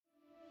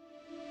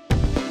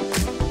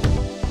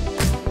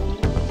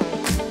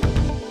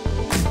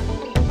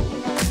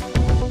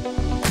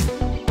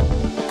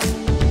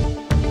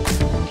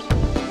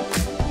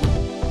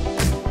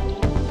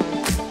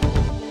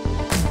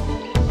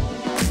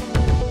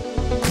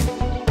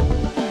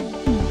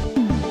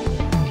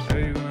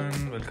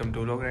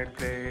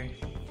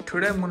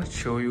Today I'm going to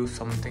show you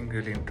something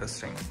really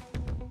interesting.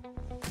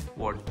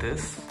 What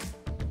this?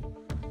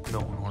 No,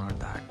 not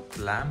that.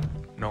 Lamp?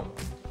 No.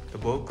 The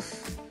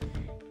books?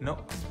 No.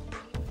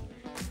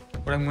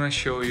 But I'm going to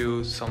show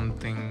you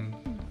something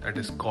that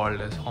is called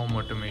as home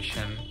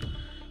automation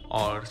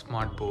or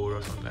smart board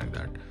or something like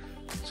that.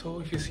 So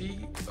if you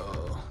see,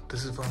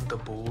 this is one of the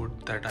board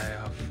that I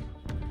have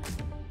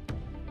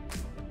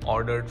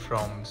ordered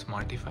from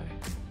Smartify.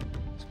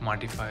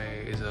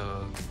 Smartify is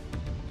a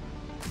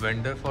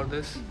vendor for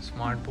this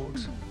smart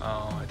boards.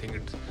 I think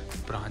its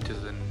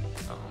branches in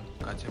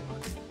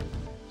Kachepal.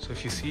 So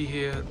if you see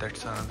here,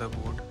 that's another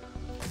board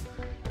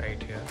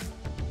right here,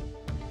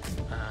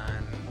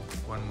 and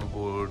one more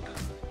board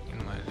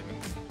in my living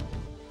room.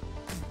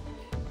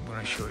 I'm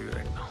gonna show you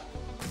right now.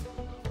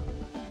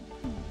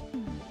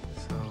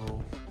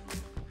 So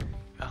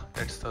yeah,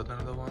 that's the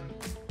another one.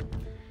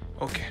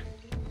 Okay.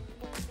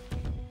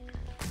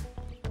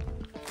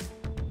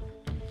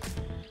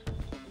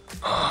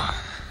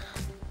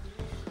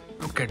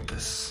 Look at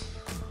this.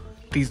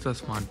 These are the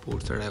smart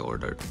boards that I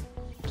ordered.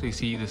 So you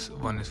see, this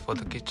one is for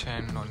the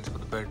kitchen, one is for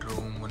the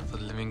bedroom, one for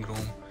the living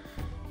room,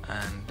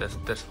 and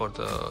that's for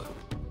the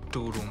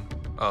two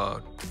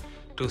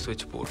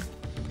switch board.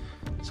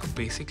 So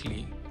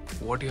basically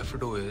what you have to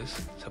do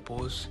is,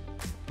 suppose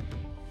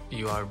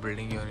you are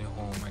building your new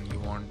home and you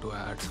want to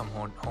add some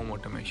home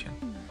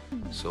automation.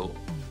 So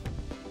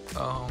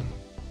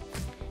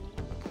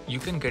you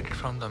can get it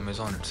from the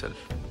Amazon itself.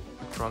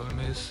 The problem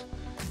is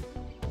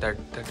that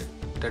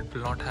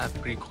will not have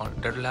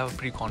that will have a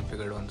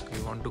pre-configured one. So if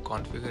you want to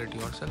configure it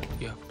yourself,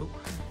 you have to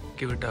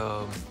give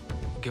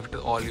it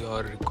all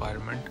your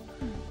requirement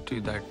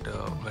to that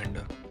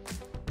vendor.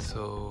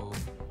 So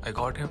I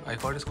got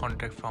his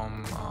contact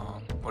from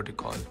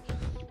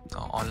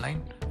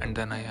online, and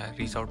then I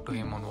reached out to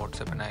him on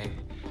WhatsApp, and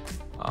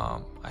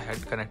I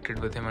had connected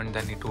with him, and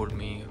then he told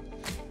me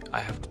I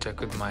have to check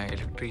with my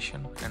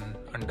electrician and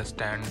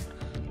understand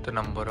the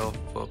number of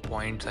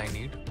points I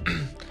need.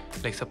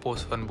 Like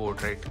suppose one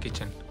board, right,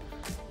 kitchen.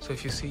 So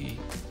if you see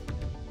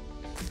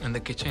in the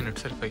kitchen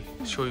itself, I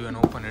show you and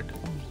open it,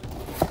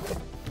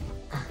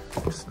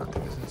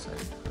 nothing is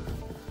inside.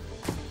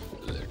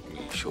 Let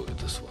me show you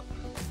this one.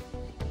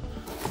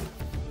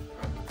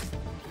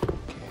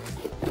 Okay,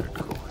 let it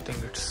go. I think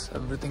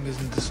everything is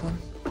in this one.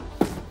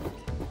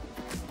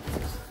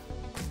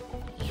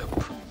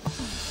 Yup,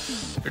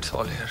 it's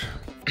all here.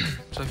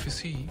 So if you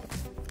see,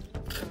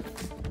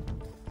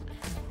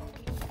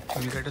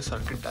 you'll get a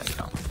circuit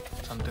diagram,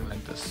 something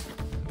like this.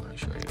 I'm going to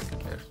show you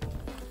here.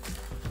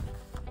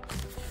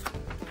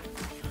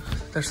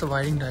 That's the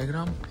wiring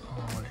diagram.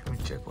 Let me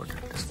check what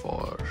it is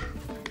for.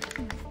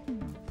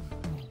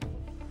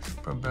 It's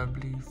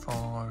probably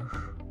for,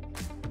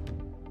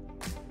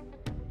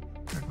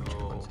 let me check.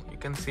 You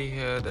can see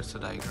here, that's the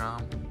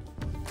diagram,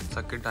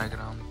 circuit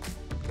diagram.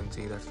 You can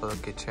see that's for the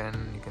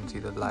kitchen. You can see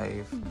the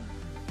live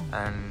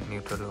and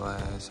neutral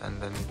wires,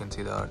 and then you can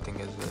see the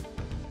earthing as well.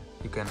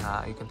 You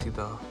can see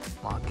the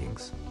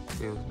markings.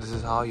 This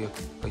is how your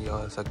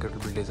circuit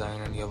will be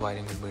designed and your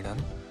wiring will be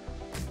done.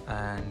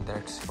 And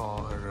that's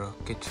for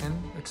kitchen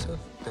itself.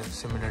 Then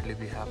similarly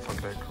we have for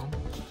bedroom.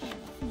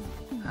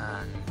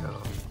 And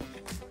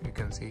you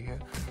can see here,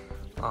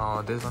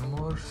 there's one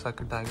more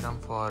circuit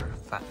diagram for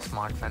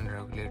smart fan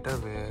regulator,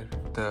 where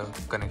the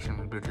connection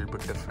will be a little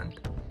bit different.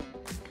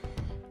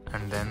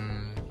 And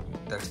then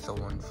that's the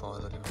one for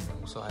the living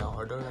room. So I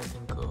ordered, I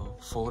think,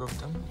 4 of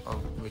them.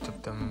 Which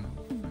of them?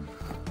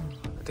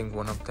 I think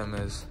one of them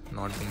is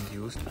not being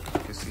used.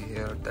 If you see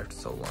here,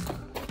 that's the one.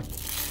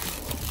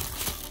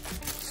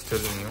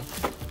 Still new.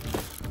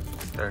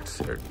 That's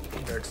it.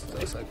 That's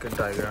the circuit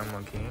diagram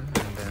again,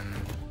 and then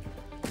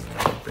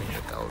I'll bring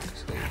it out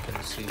so you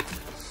can see.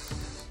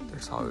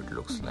 That's how it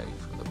looks like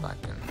from the back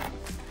end.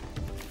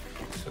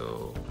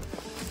 So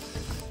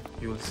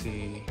you'll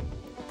see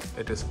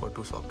it is for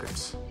 2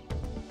 sockets.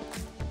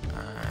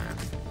 And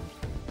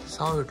this is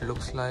how it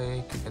looks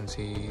like. You can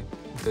see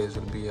there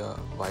will be a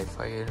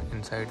Wi-Fi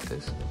inside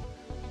this,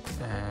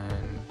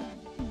 and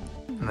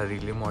a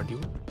relay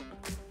module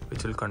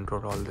which will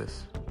control all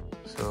this.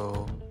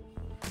 So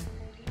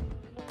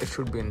it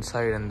should be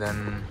inside, and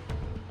then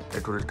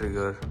it will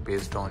trigger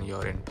based on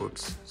your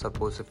inputs.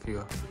 Suppose if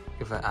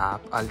an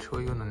app, I'll show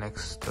you in the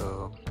next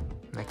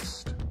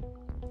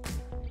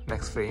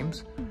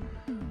frames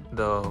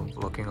the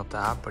working of the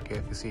app. But yeah,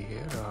 if you see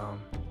here,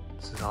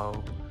 this is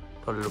how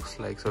it looks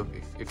like. So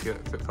if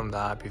from the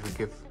app, if you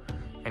give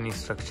any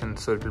instruction,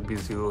 so it will be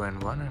 0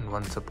 and 1, and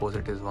once suppose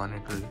it is 1,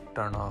 it will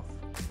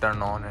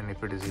turn on, and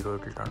if it is 0,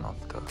 it will turn off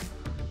the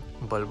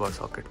bulb or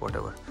socket,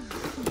 whatever.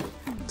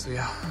 So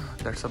yeah,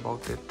 that's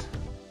about it.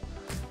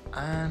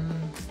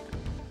 And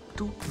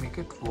to make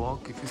it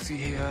work, if you see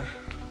here,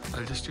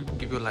 I'll just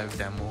give you a live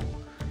demo.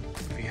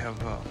 We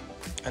have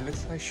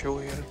Alexa show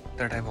here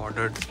that I've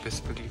ordered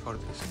specifically for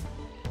this.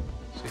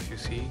 So if you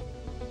see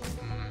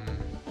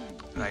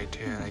right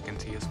here, I can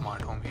see a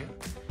smart home here,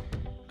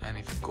 and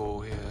if you go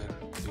here,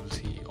 you will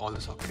see all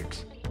the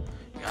sockets.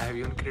 I have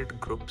even created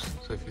groups.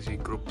 So if you see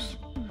groups,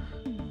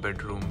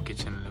 bedroom,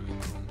 kitchen, living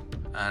room,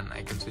 and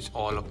I can switch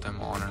all of them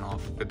on and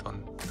off with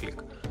one click.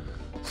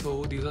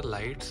 So these are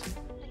lights,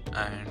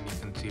 and you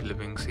can see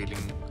living,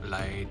 ceiling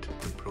light,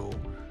 Pro.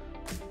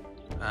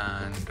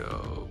 And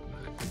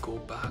let me go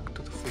back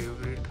to the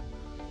favorite.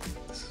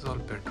 This is all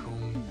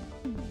bedroom.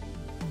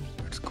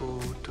 Let's go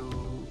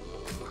to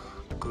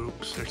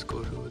groups. Let's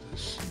go to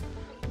this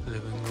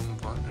living room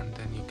one, and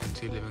then you can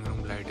see living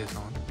room light is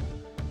on.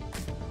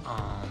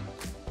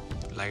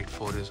 Light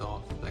 4 is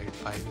off, light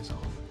 5 is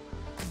off,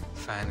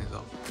 fan is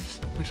off.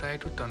 Let me try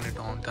to turn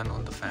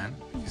on the fan.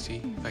 You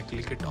see, if I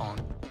click it on,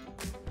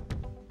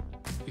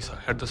 you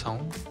heard the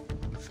sound,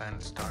 the fan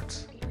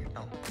starts right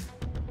now.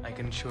 I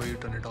can show you,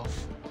 turn it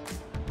off.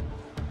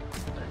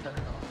 I'll turn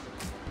it off.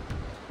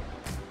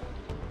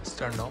 It's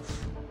turned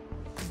off.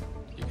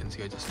 You can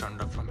see I just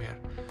turned off from here.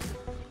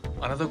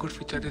 Another good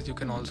feature is you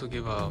can also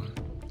give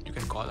you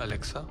can call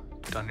Alexa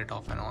to turn it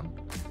off and on.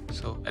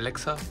 So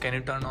Alexa, can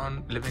you turn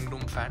on living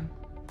room fan?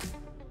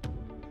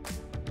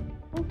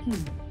 Okay.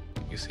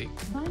 You see?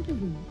 By the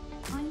way,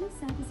 are you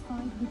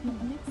satisfied with your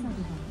Alexa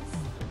device?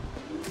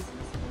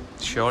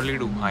 Surely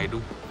do. I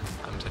do.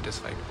 I'm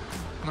satisfied.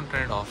 I'm gonna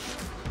turn it off.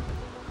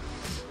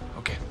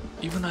 Okay.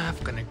 Even I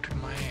have connected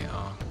my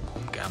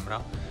home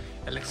camera.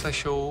 Alexa,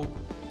 show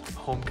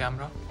home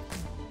camera.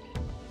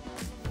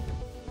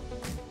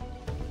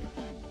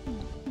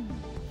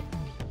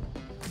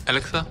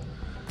 Alexa,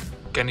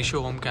 can you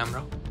show home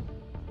camera?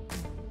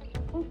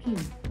 Okay.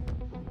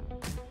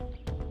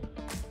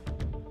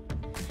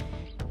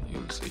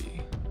 You'll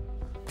see.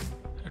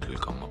 It will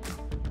come up.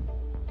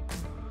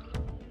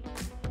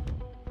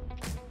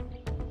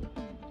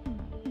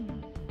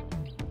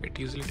 It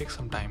usually takes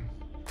some time.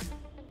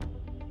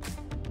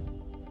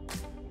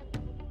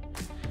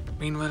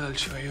 Meanwhile, I'll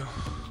show you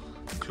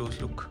a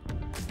close look.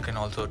 You can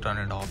also turn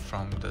it off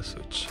from the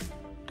switch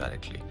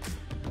directly.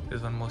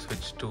 There's one more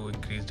switch to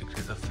increase,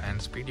 decrease the fan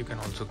speed. You can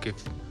also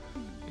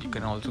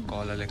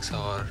call Alexa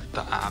or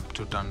the app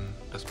to turn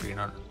the speed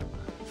on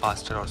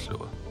faster or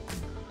slower.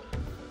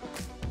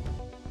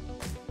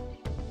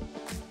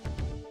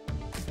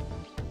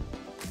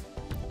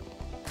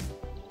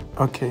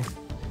 Okay,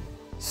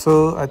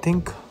 so I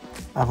think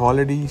I've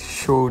already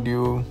showed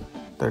you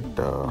that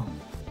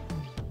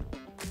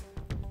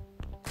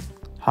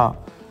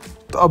हाँ,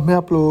 तो अब मैं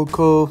आप लोगों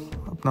को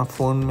अपना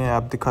phone में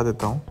app दिखा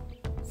देता हूँ.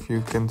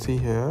 You can see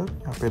here,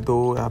 यहाँ पे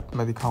दो ऐप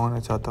मैं दिखाना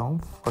चाहता हूँ.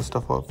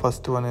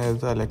 First one is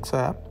the Alexa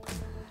app.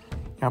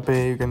 यहाँ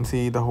पे you can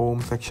see the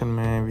home section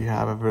में we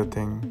have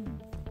everything.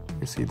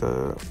 You see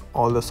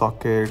all the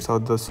sockets, all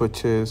the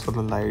switches, all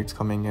the lights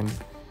coming in,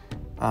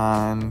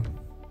 and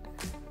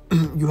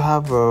you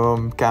have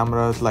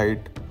cameras,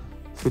 light,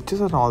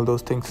 switches, and all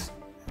those things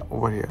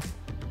over here.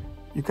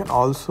 You can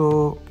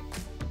also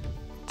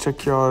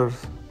check your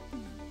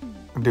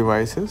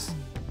devices.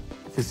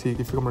 If you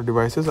come to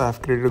devices, I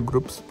have created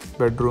groups: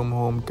 bedroom,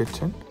 home,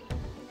 kitchen,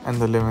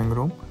 and the living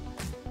room.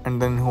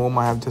 And then home,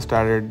 I have just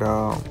added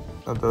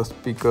the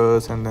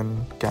speakers and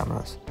then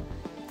cameras.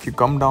 If you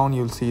come down,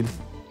 you'll see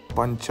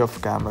bunch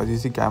of cameras. You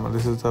see camera.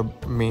 This is the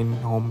main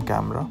home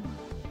camera.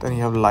 Then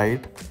you have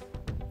light.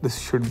 This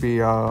should be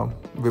a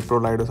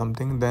Wipro light or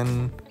something.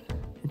 Then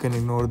you can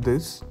ignore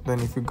this. Then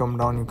if you come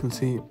down, you can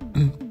see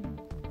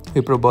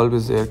Wipro bulb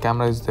is there,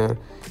 camera is there,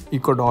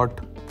 Eco Dot,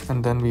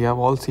 and then we have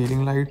all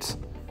ceiling lights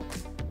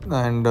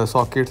and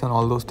sockets and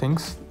all those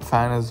things,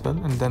 fan as well.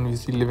 And then we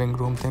see living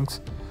room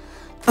things.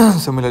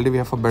 Similarly, we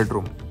have a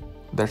bedroom.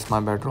 That's my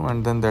bedroom,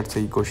 and then that's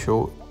the Eco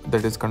Show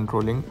that is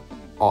controlling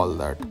all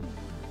that.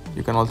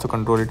 You can also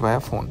control it via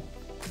phone.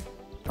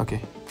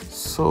 Okay,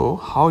 so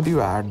how do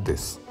you add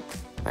this,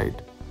 right?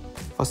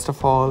 First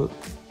of all,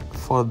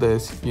 for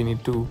this you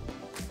need to,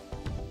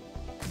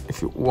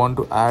 if you want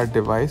to add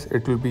device,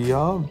 it will be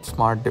a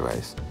smart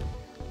device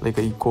like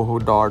a Eco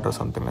Dot or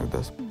something like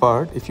this.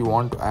 But if you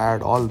want to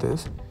add all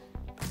this, you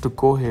have to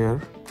go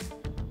here,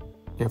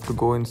 you have to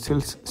go in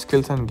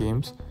skills and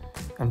games,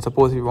 and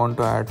suppose you want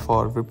to add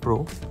for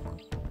Wipro,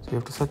 so you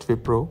have to search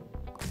Wipro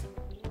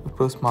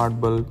smart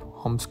bulb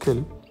home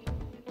skill,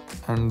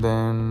 and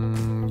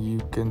then you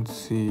can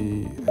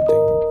see, I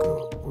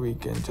think we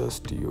can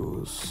just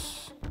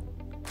use,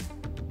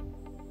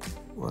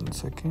 one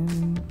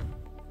second,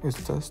 is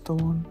this the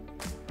one?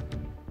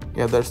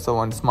 Yeah, that's the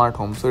one, smart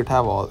home. So it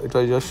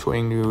was just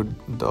showing you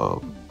the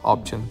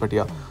option, but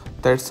yeah,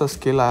 that's the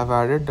skill I have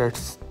added.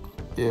 That's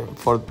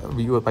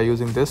by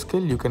using this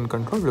skill you can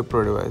control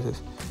Wipro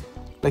devices.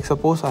 Like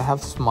suppose I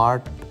have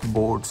smart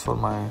boards for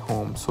my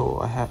home, so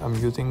I'm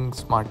using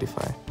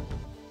Smartify.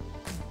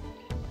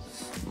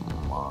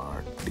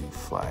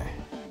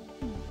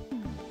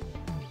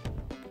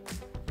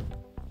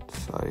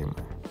 Sorry,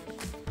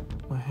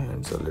 my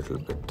hands are a little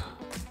bit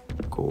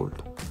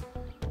cold.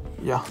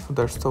 Yeah,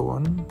 that's the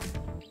one.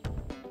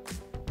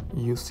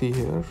 You see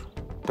here,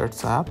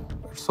 that's app.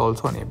 It's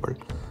also enabled.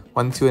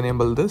 Once you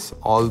enable this,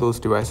 all those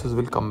devices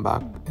will come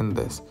back in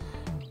this.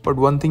 But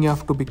one thing you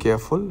have to be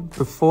careful,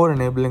 before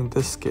enabling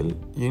this skill,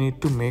 you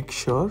need to make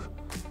sure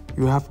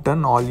you have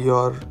done all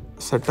your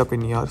setup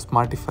in your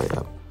Smartify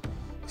app.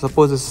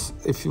 Suppose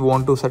if you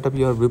want to set up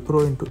your Wipro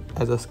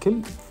as a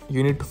skill,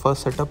 you need to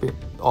first set up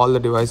all the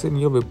devices in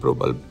your Wipro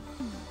bulb.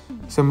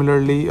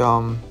 Similarly,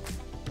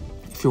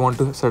 if you want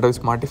to set up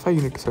Smartify,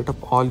 you need to set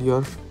up all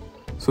your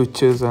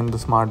switches and the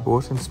smart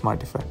boards in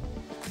Smartify.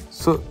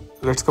 So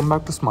let's come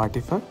back to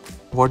Smartify.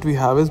 What we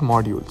have is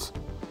modules.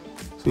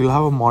 So you'll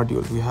have a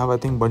module. We have, I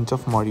think, bunch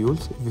of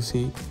modules. If you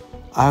see,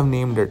 I have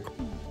named it.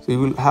 So you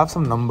will have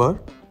some number.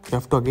 You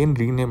have to again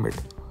rename it.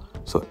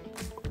 So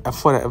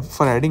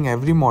for adding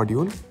every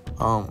module,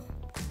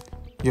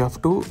 you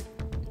have to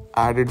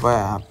add it via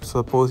app.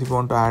 Suppose if you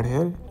want to add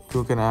here,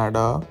 you can add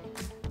a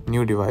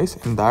new device.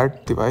 In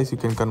that device, you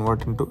can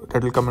convert into,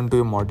 that will come into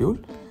your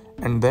module.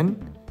 And then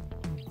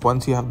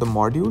once you have the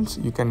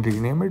modules, you can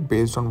rename it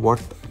based on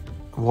what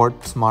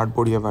smart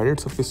board you have added.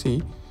 So if you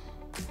see,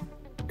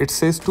 it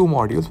says 2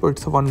 modules, but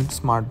it's a 1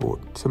 smart board.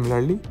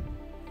 Similarly,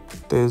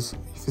 if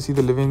you see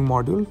the living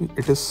module,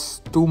 it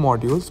is 2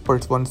 modules, but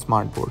it's 1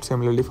 smart board.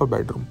 Similarly for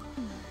bedroom.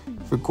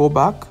 If you go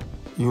back,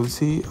 you'll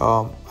see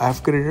I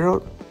have created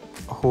a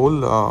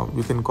whole,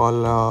 you can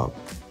call a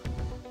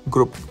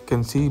group. You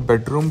can see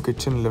bedroom,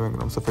 kitchen, living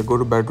room. So if I go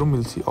to bedroom,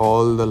 you'll see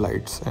all the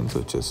lights and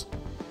switches.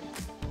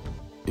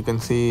 You can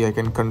see I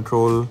can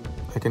control,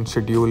 I can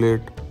schedule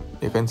it.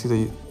 You can see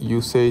the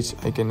usage.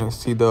 I can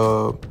see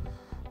the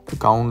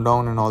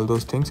countdown and all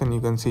those things, and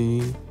you can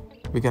see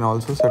we can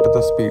also set up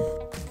the speed.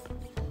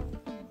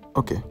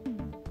 Okay,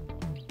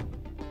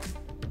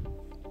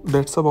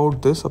 that's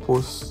about this.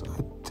 Suppose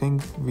I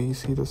think we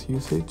see this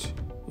usage.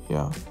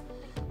 Yeah,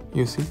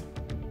 you see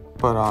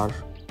per hour.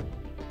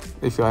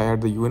 If I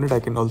add the unit, I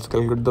can also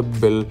calculate the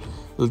bill,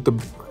 the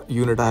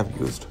unit I have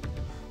used.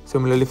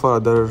 Similarly for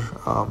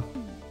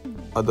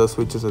other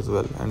switches as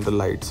well, and the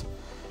lights.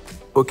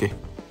 Okay,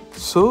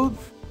 so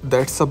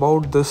that's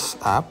about this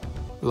app.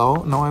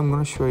 Now I'm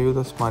going to show you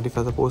the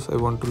Smartify. Suppose I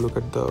want to look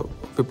at the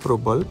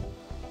Wipro bulb.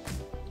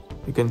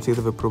 You can see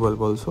the Wipro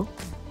bulb also.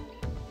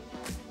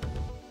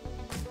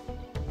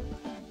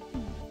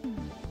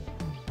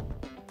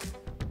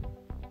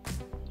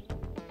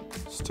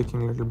 It's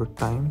taking a little bit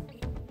time.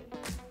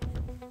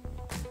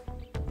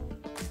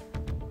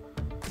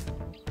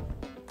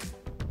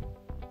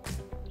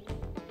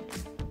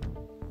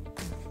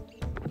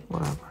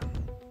 What happened?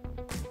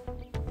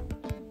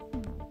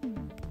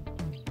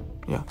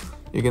 Yeah,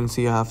 you can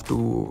see I have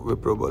 2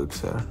 Wipro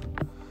bulbs here.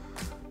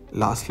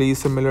 Lastly,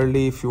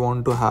 similarly, if you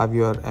want to have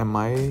your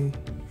MI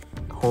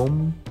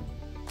home,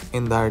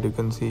 in that you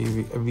can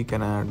see we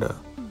can add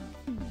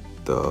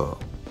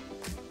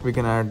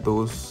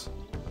those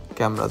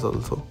cameras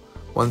also.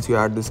 Once you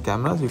add these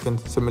cameras, you can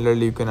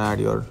add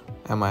your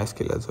MI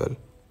skill as well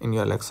in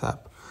your Alexa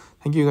app.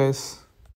 Thank you guys.